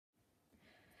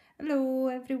Hello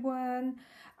everyone.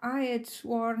 I had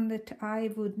sworn that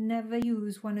I would never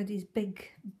use one of these big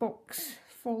box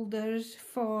folders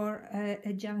for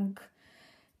a junk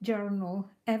journal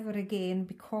ever again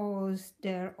because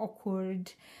they're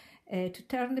awkward to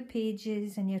turn the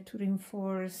pages, and you have to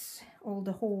reinforce all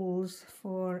the holes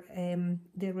for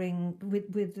the ring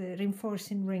with the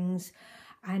reinforcing rings,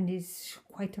 and it's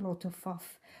quite a lot of fuss.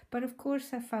 But of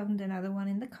course I found another one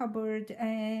in the cupboard,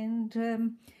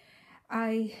 and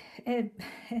I,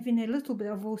 having a little bit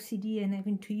of OCD and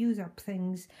having to use up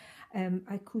things,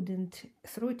 I couldn't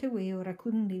throw it away or I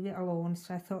couldn't leave it alone.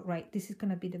 So I thought, right, this is going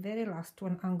to be the very last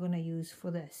one I'm going to use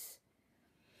for this.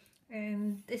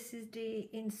 And this is the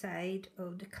inside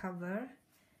of the cover.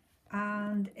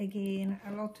 And again,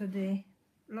 a lot of the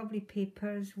lovely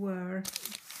papers were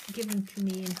given to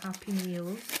me in Happy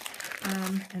Meals.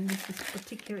 And this is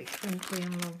particularly crinkly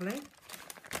and lovely.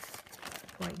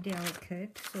 Quite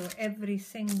delicate, so every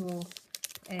single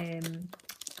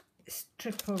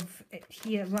strip of it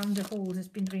here around the holes has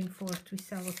been reinforced with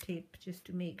sellotape just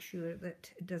to make sure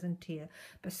that it doesn't tear,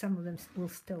 but some of them will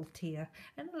still tear,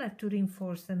 and I'll have to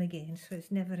reinforce them again, so it's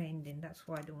never ending. That's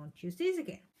why I don't want to use these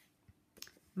again.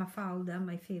 Mafalda,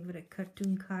 my favourite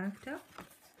cartoon character.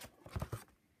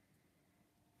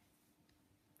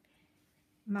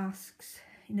 Masks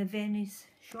in a Venice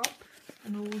shop,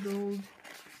 an old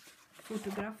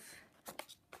photograph,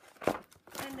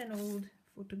 and an old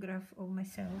photograph of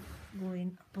myself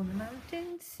going up on the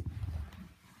mountains.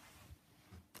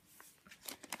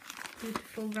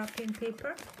 Beautiful wrapping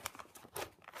paper.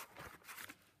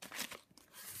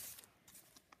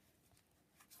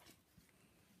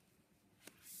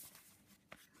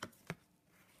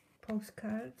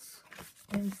 Postcards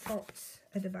and thoughts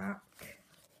at the back.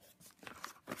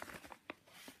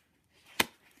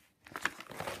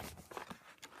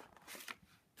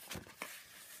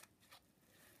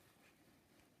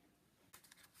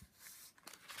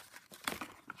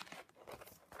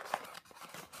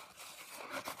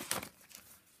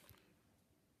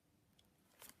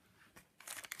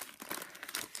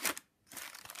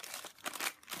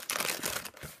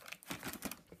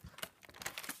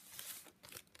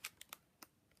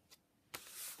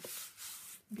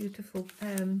 Beautiful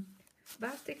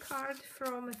birthday card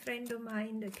from a friend of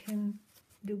mine that can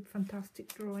do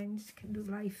fantastic drawings, can do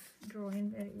life drawing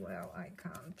very well. I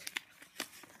can't.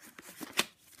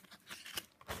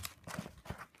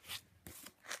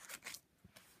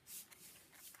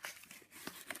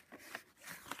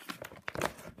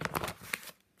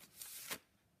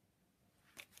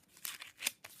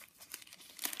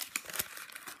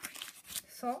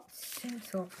 Thoughts and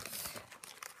thoughts.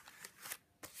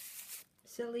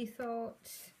 Silly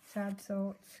thoughts, sad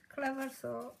thoughts, clever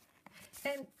thoughts,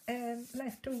 and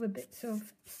leftover bits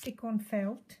of stick-on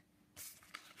felt.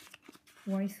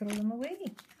 Why throw them away?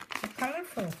 They're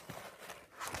colourful.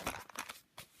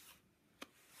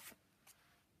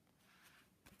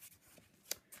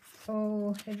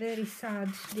 Oh, a very sad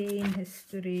day in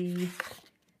history.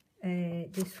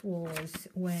 This was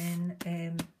when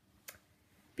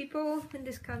people in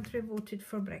this country voted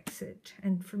for Brexit,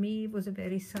 and for me it was a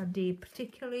very sad day,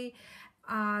 particularly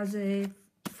as a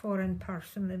foreign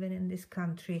person living in this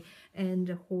country, and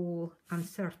the whole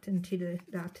uncertainty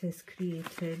that has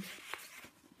created.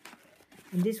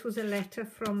 And this was a letter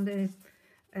from the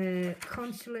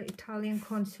Italian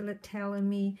consulate, telling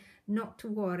me not to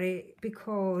worry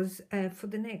because for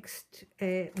the next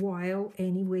while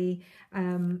anyway,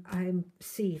 I'm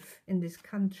safe in this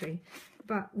country.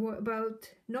 But what about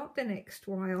not the next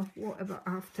while? What about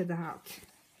after that?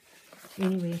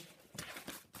 Anyway,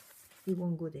 we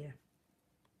won't go there.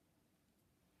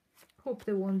 Hope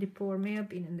they won't deport me. I've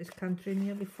been in this country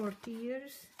nearly 40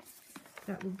 years.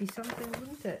 That would be something,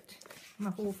 wouldn't it? My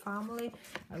whole family,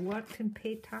 I worked and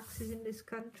paid taxes in this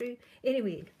country.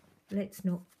 Anyway, let's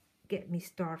not get me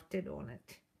started on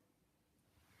it.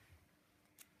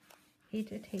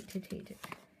 Hate it, hate it, hate it.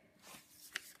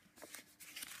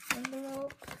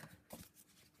 Envelope.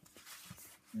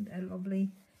 And a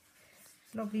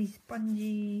lovely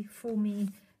spongy, foamy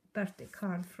birthday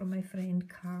card from my friend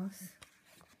Cass.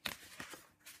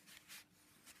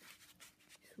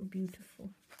 So beautiful.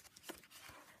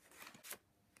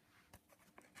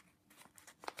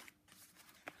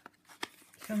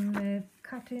 Some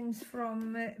cuttings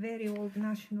from very old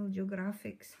National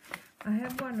Geographics. I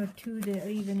have one or two that are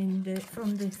even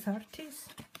from the 30s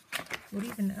or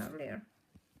even earlier.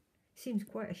 Seems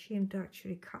quite a shame to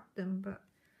actually cut them, but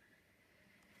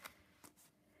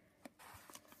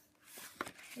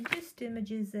just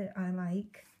images that I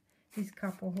like. This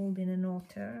couple holding an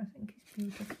otter, I think it's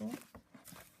beautiful.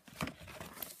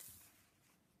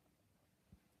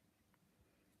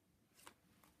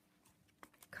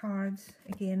 cards.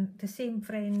 Again, the same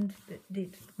friend that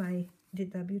did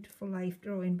a Beautiful Life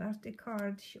drawing birthday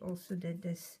card. She also did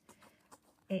this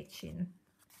etching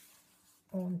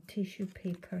on tissue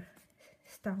paper,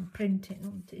 stamp printing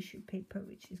on tissue paper,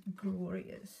 which is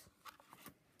glorious.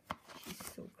 She's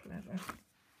so clever.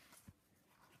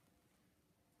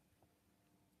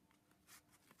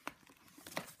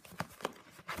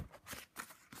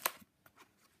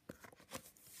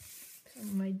 Some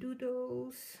of my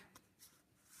doodles.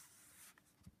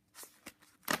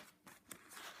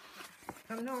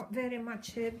 I'm not very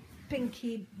much a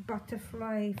pinky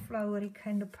butterfly flowery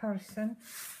kind of person,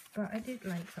 but I did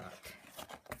like that.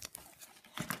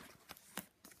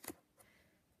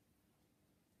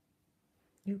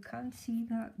 You can't see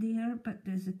that there, but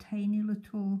there's a tiny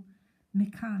little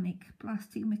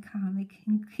plastic mechanic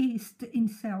encased in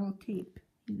sellotape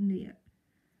in there.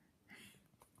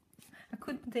 I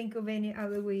couldn't think of any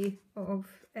other way of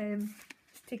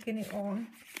sticking it on.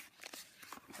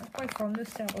 I'm quite fond of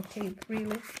sellotape,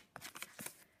 really.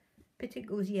 But it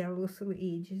goes yellow through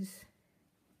ages.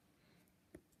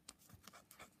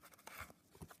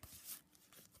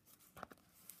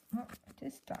 Oh, I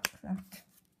just stuck that.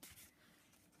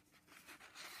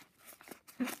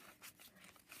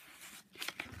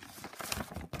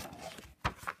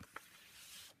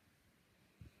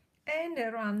 And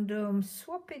a random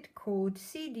swap it code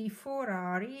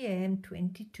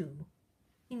CD4REM22.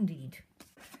 Indeed.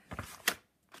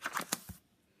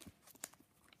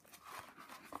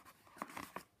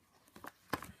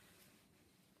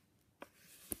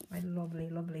 My lovely,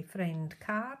 lovely friend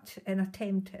Kat, an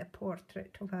attempt at a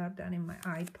portrait of her done in my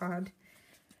iPad.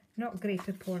 Not great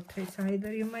at portraits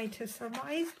either, you might have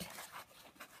surmised.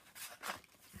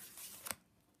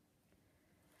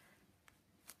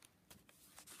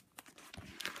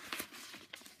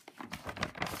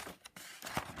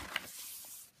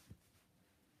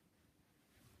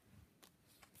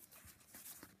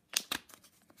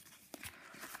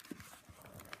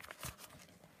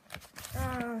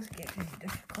 Oh, it's getting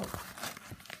difficult.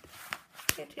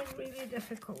 Getting really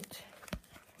difficult.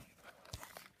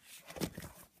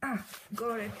 Ah,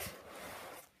 got it.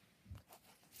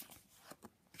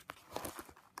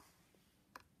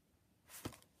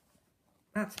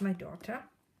 That's my daughter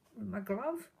with my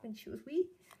glove when she was wee.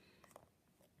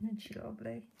 Isn't she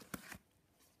lovely?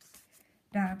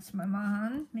 That's my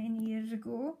man many years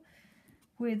ago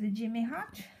with the Jimmy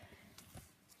hat.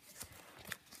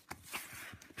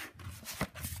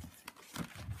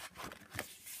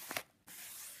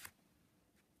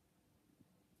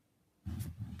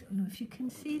 Don't know if you can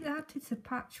see that. It's a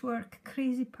patchwork,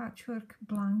 crazy patchwork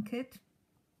blanket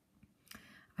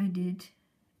I did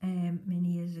many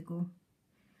years ago,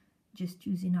 just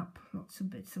using up lots of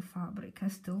bits of fabric. I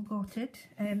still got it.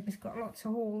 It's got lots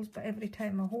of holes, but every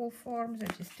time a hole forms I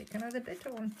just stick another bit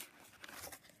on.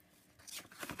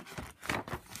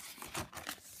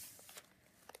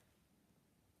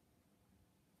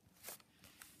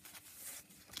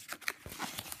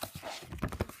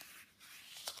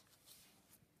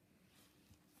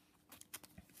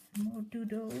 More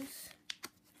doodles,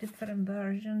 different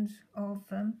versions of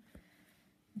them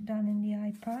done in the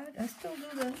iPad. I still do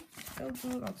them, still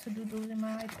do lots of doodles in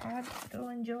my iPad, still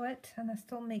enjoy it, and I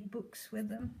still make books with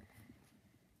them.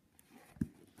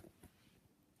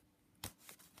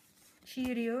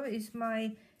 Cheerio is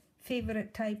my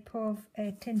favourite type of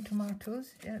tin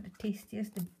tomatoes. They're the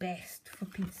tastiest, the best for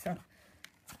pizza.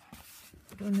 I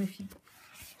don't know if you...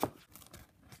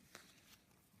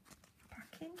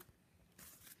 Packing.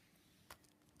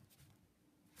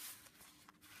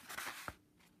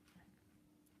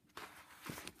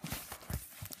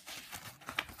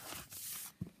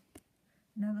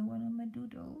 Another one of my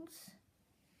doodles.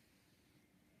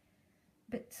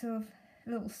 Bits of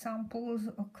little samples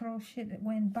of crochet that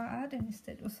went bad, and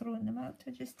instead of throwing them out, I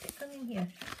just stick them in here.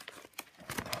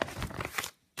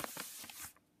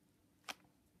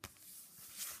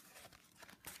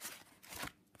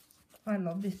 I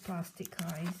love these plastic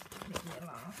eyes, they make me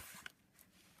laugh.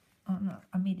 Oh no,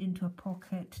 I made into a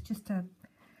pocket, just a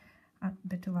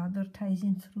bit of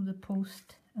advertising through the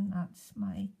post, and that's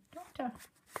my daughter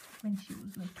when she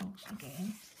was little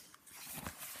again.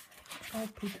 I'll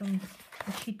put on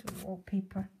a sheet of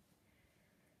wallpaper.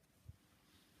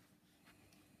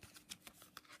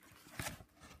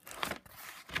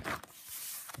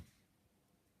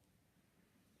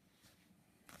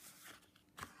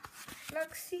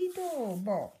 Tuxedo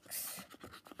box.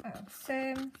 That's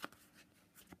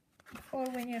for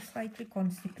when you're slightly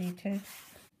constipated.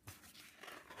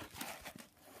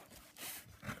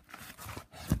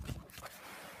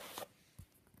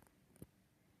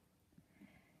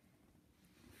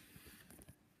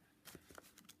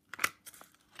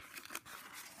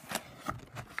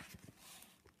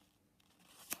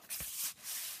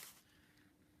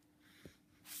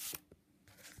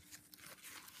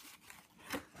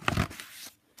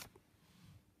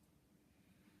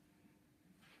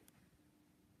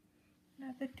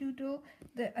 the doodle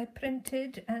that I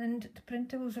printed, and the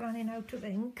printer was running out of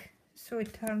ink, so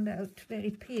it turned out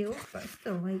very pale, but I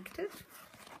still liked it.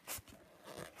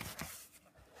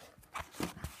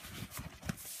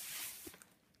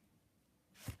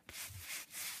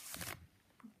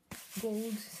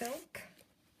 Gold silk,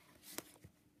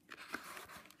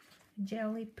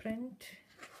 jelly print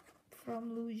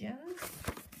from Lujan.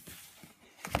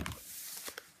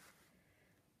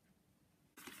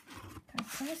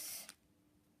 That's this.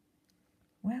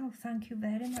 Well, thank you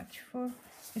very much for,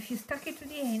 if you stuck it to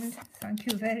the end, thank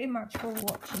you very much for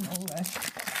watching all this.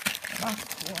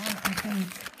 Last one, I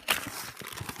think.